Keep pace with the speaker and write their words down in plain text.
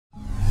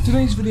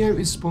Today's video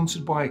is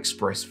sponsored by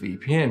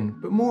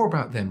ExpressVPN, but more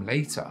about them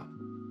later.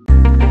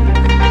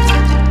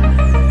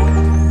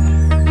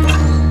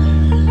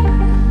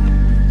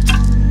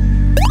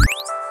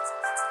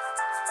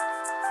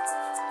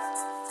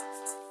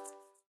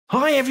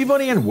 Hi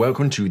everybody and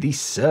welcome to the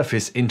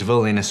Surface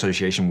Interval in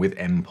association with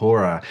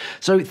Mpora.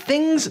 So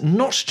things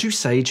not to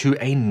say to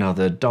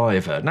another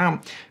diver.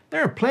 Now,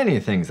 there are plenty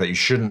of things that you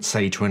shouldn't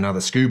say to another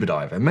scuba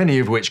diver, many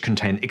of which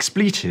contain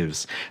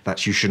expletives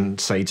that you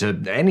shouldn't say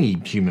to any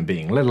human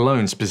being, let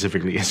alone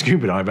specifically a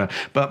scuba diver,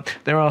 but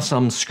there are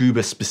some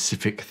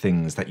scuba-specific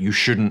things that you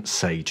shouldn't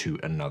say to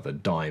another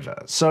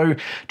diver. So,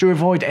 to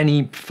avoid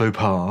any faux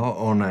pas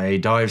on a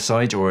dive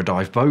site or a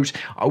dive boat,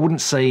 I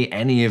wouldn't say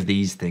any of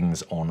these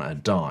things on a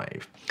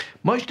dive.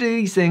 Most of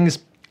these things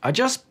are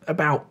just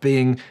about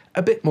being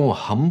a bit more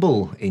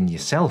humble in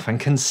yourself and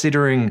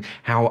considering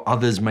how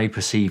others may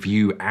perceive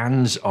you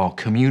and our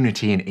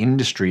community and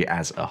industry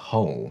as a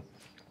whole.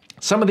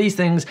 Some of these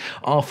things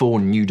are for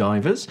new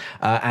divers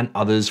and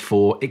others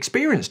for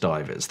experienced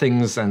divers,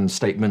 things and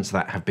statements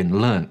that have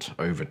been learnt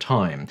over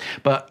time,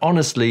 but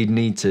honestly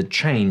need to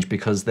change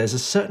because there's a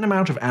certain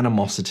amount of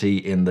animosity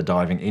in the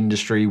diving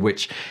industry,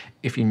 which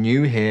if you're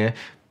new here,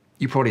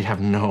 you probably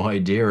have no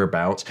idea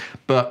about,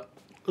 but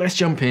let's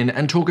jump in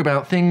and talk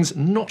about things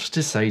not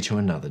to say to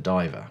another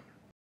diver.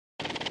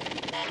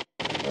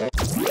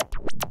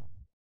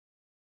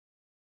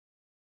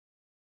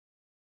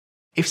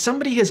 If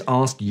somebody has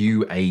asked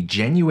you a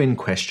genuine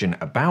question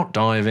about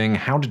diving,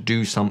 how to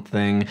do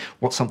something,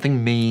 what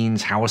something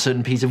means, how a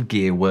certain piece of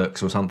gear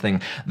works or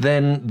something,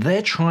 then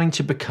they're trying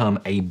to become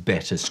a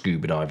better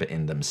scuba diver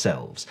in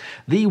themselves.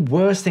 The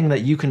worst thing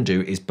that you can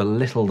do is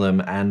belittle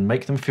them and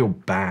make them feel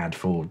bad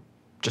for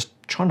just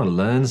trying to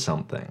learn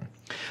something.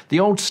 The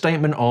old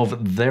statement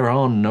of "there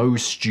are no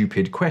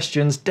stupid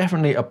questions"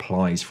 definitely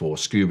applies for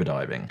scuba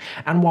diving.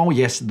 And while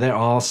yes, there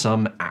are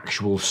some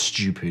actual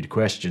stupid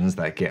questions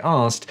that get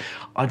asked,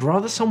 I'd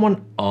rather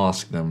someone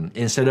ask them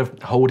instead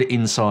of hold it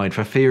inside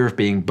for fear of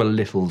being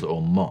belittled or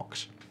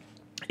mocked.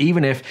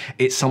 Even if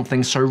it's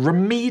something so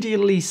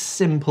remedially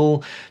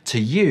simple to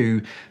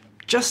you,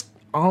 just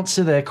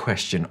answer their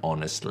question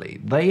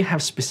honestly. They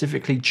have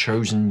specifically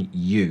chosen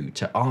you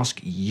to ask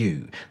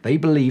you. They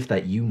believe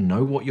that you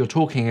know what you're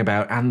talking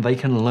about and they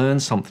can learn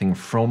something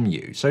from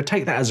you. So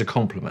take that as a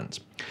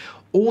compliment.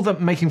 All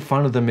that making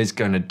fun of them is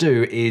going to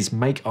do is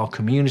make our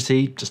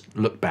community just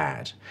look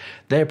bad.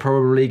 They're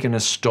probably going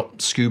to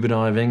stop scuba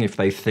diving if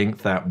they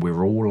think that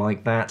we're all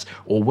like that,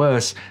 or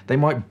worse, they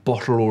might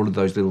bottle all of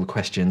those little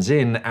questions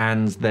in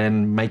and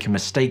then make a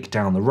mistake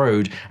down the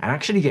road and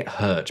actually get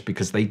hurt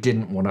because they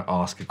didn't want to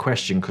ask a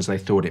question because they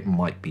thought it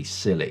might be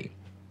silly.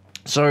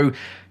 So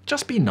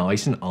just be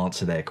nice and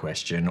answer their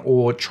question,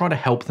 or try to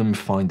help them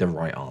find the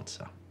right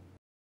answer.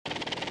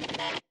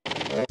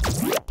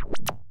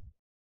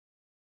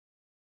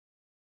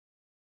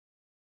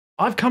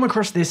 I've come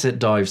across this at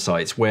dive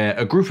sites where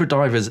a group of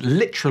divers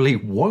literally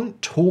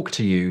won't talk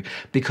to you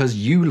because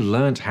you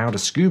learnt how to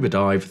scuba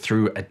dive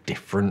through a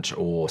different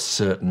or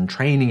certain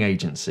training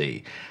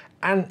agency.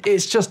 And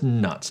it's just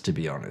nuts, to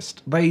be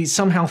honest. They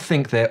somehow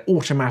think they're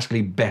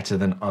automatically better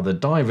than other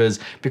divers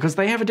because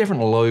they have a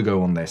different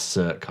logo on their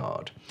cert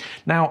card.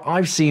 Now,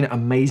 I've seen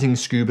amazing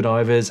scuba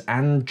divers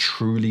and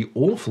truly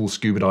awful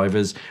scuba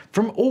divers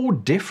from all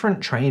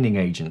different training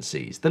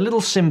agencies. The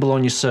little symbol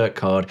on your cert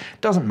card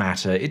doesn't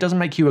matter. It doesn't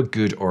make you a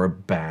good or a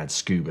bad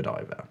scuba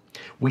diver.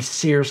 We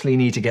seriously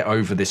need to get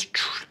over this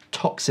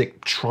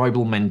toxic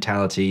tribal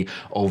mentality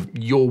of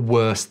 "you're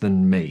worse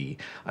than me."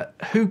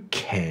 Who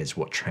cares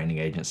what training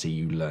agency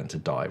you learn to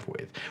dive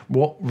with?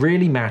 What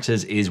really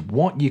matters is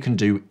what you can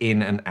do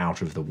in and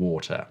out of the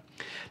water.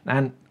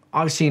 And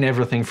I've seen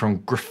everything from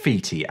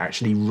graffiti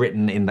actually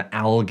written in the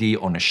algae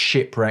on a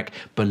shipwreck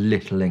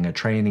belittling a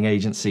training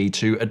agency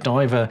to a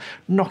diver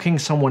knocking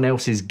someone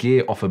else's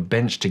gear off a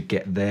bench to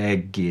get their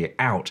gear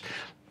out.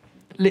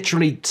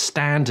 Literally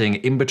standing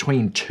in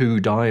between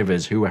two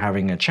divers who were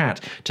having a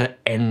chat to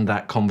end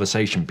that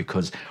conversation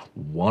because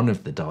one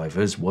of the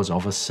divers was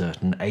of a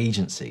certain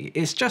agency.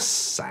 It's just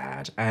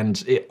sad,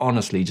 and it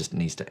honestly just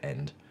needs to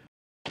end.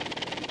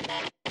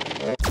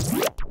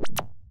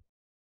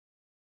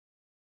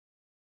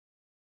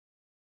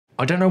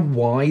 I don't know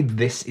why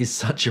this is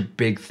such a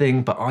big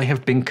thing, but I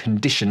have been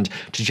conditioned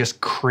to just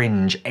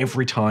cringe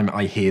every time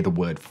I hear the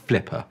word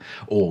flipper,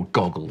 or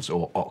goggles,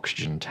 or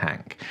oxygen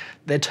tank.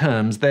 They're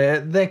terms,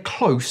 they're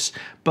close,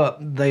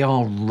 but they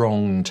are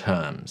wrong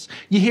terms.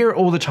 You hear it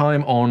all the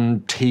time on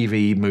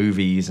TV,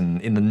 movies,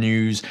 and in the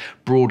news.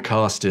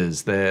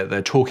 Broadcasters,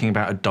 they're talking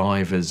about a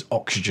diver's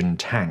oxygen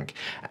tank.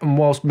 And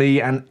whilst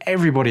me and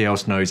everybody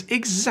else knows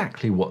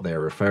exactly what they're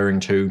referring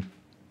to,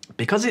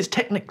 because it's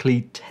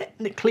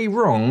technically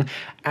wrong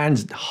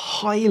and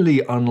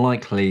highly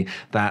unlikely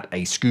that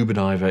a scuba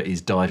diver is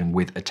diving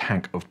with a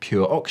tank of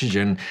pure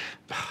oxygen,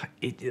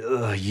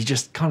 you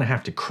just kind of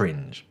have to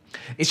cringe.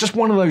 It's just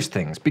one of those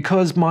things.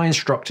 Because my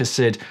instructor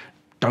said,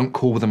 don't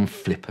call them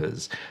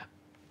flippers,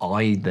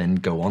 I then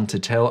go on to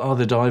tell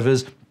other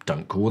divers,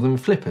 don't call them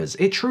flippers.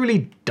 It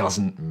truly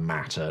doesn't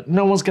matter.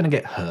 No one's going to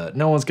get hurt.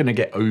 No one's going to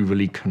get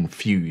overly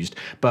confused.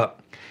 But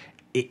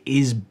it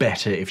is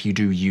better if you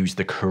do use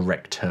the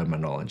correct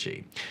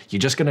terminology. You're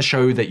just going to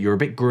show that you're a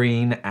bit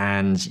green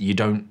and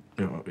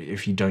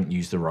if you don't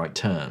use the right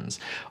terms.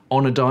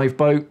 On a dive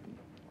boat,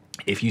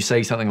 if you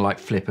say something like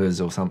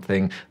flippers or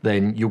something,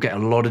 then you'll get a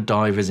lot of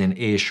divers in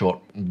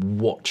earshot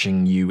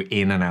watching you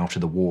in and out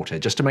of the water,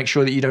 just to make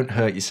sure that you don't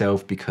hurt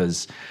yourself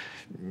because,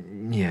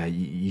 yeah,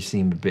 you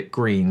seem a bit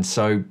green.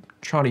 So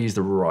try to use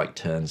the right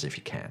terms if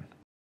you can.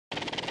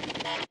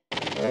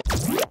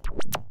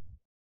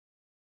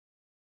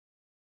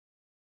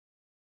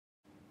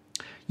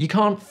 You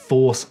can't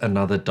force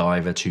another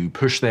diver to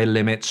push their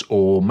limits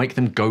or make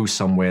them go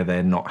somewhere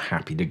they're not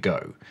happy to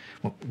go.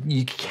 Well,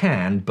 you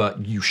can,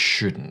 but you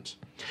shouldn't.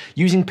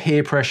 Using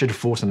peer pressure to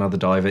force another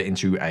diver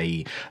into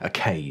a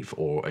cave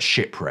or a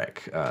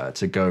shipwreck,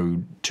 to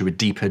go to a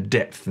deeper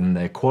depth than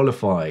they're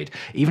qualified,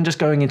 even just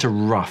going into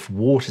rough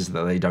waters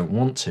that they don't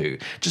want to,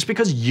 just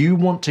because you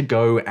want to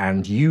go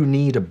and you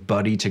need a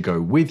buddy to go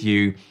with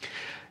you,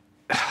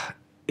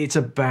 it's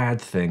a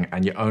bad thing,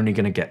 and you're only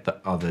going to get the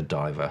other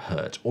diver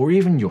hurt, or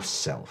even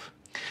yourself.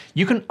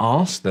 You can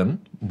ask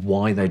them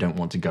why they don't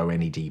want to go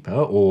any deeper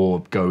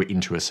or go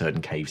into a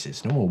certain cave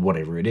system or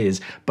whatever it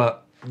is,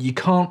 but you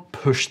can't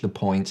push the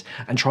point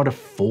and try to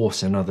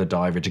force another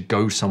diver to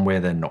go somewhere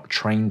they're not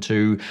trained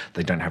to,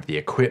 they don't have the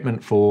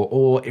equipment for,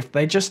 or if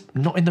they're just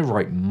not in the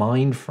right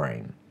mind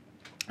frame.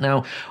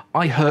 Now,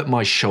 I hurt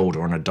my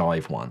shoulder on a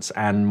dive once,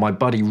 and my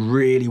buddy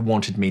really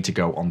wanted me to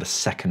go on the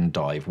second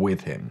dive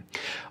with him.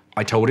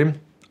 I told him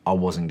I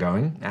wasn't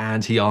going,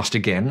 and he asked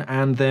again,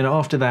 and then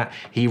after that,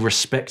 he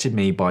respected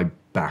me by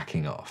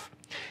backing off.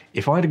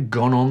 If I'd have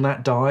gone on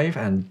that dive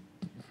and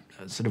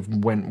sort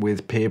of went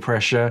with peer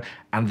pressure,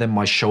 and then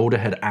my shoulder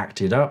had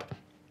acted up,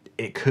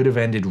 it could have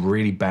ended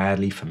really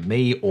badly for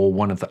me or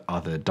one of the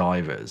other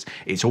divers.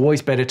 It's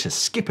always better to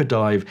skip a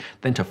dive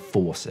than to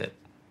force it.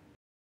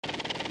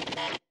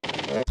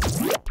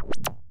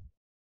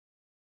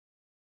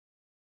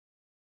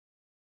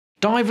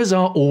 Divers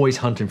are always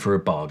hunting for a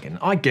bargain.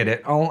 I get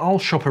it, I'll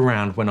shop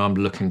around when I'm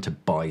looking to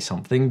buy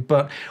something,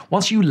 but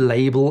once you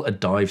label a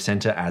dive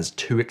center as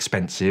too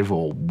expensive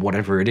or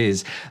whatever it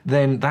is,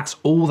 then that's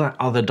all that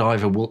other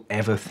diver will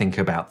ever think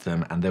about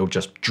them, and they'll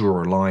just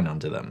draw a line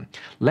under them.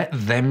 Let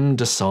them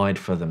decide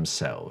for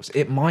themselves.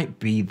 It might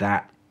be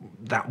that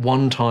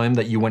one time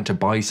that you went to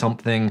buy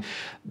something,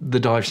 the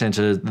dive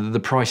center,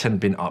 the price hadn't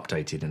been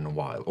updated in a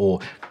while,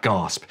 or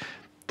gasp,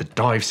 the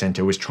dive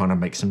center was trying to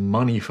make some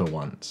money for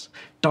once.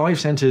 Dive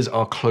centers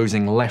are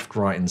closing left,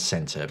 right, and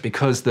center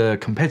because the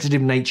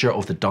competitive nature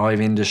of the dive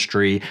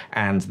industry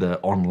and the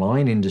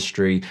online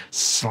industry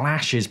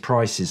slashes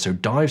prices, so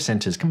dive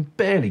centers can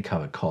barely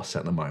cover costs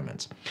at the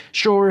moment.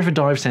 Sure, if a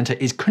dive center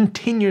is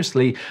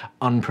continuously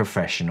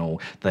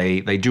unprofessional,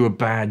 they do a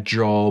bad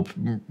job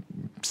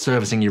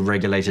servicing your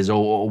regulators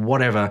or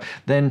whatever,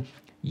 then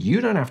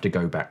you don't have to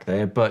go back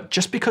there, but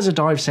just because a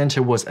dive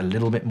center was a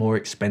little bit more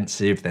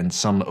expensive than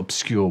some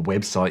obscure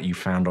website you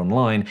found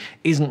online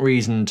isn't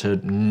reason to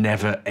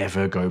never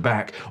ever go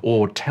back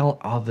or tell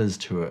others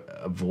to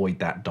avoid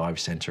that dive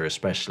center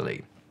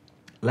especially.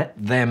 Let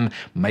them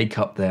make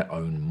up their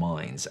own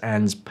minds,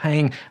 and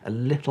paying a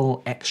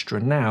little extra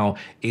now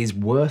is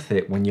worth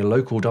it when your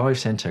local dive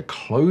center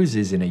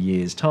closes in a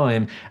year's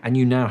time and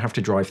you now have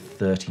to drive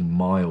 30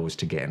 miles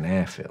to get an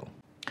airfill.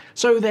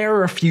 So there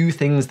are a few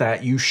things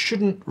that you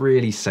shouldn't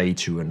really say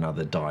to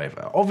another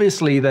diver.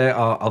 Obviously, there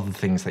are other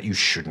things that you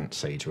shouldn't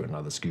say to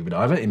another scuba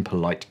diver in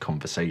polite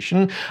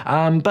conversation,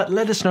 but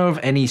let us know of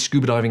any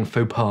scuba diving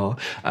faux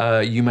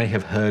pas you may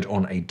have heard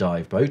on a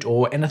dive boat,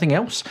 or anything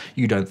else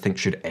you don't think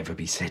should ever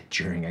be said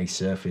during a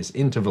surface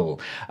interval.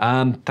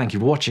 Thank you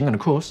for watching, and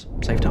of course,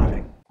 safe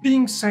diving.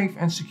 Being safe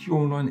and secure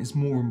online is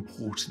more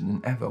important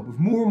than ever, with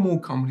more and more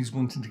companies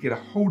wanting to get a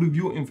hold of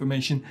your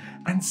information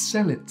and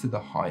sell it to the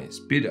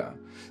highest bidder.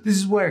 This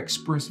is where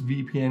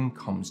ExpressVPN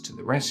comes to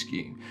the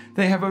rescue.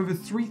 They have over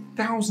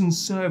 3,000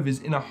 servers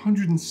in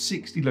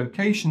 160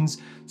 locations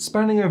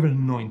spanning over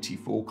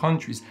 94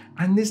 countries,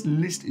 and this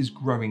list is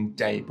growing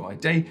day by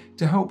day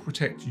to help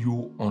protect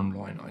your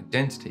online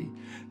identity.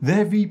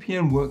 Their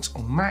VPN works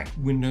on Mac,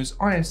 Windows,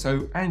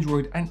 ISO,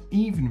 Android, and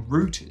even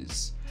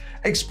routers.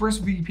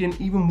 ExpressVPN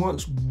even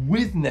works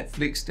with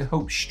Netflix to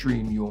help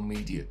stream your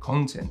media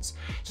content.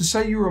 So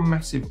say you're a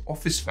massive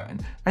Office fan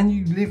and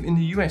you live in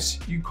the US,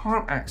 you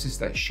can't access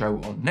that show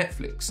on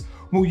Netflix.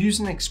 Well,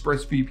 using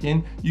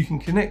ExpressVPN, you can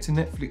connect to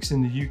Netflix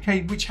in the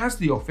UK, which has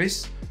The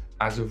Office,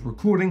 as of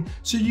recording,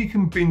 so you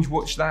can binge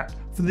watch that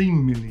for the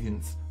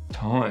millionth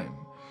time.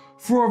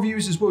 For our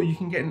viewers as well, you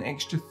can get an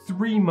extra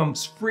 3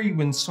 months free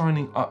when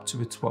signing up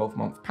to a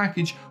 12-month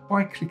package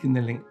by clicking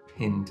the link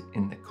pinned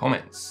in the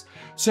comments.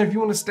 So if you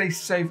want to stay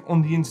safe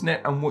on the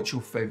internet and watch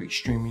your favorite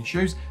streaming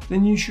shows,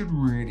 then you should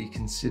really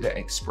consider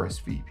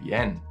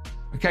ExpressVPN.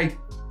 Okay,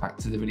 back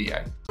to the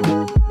video.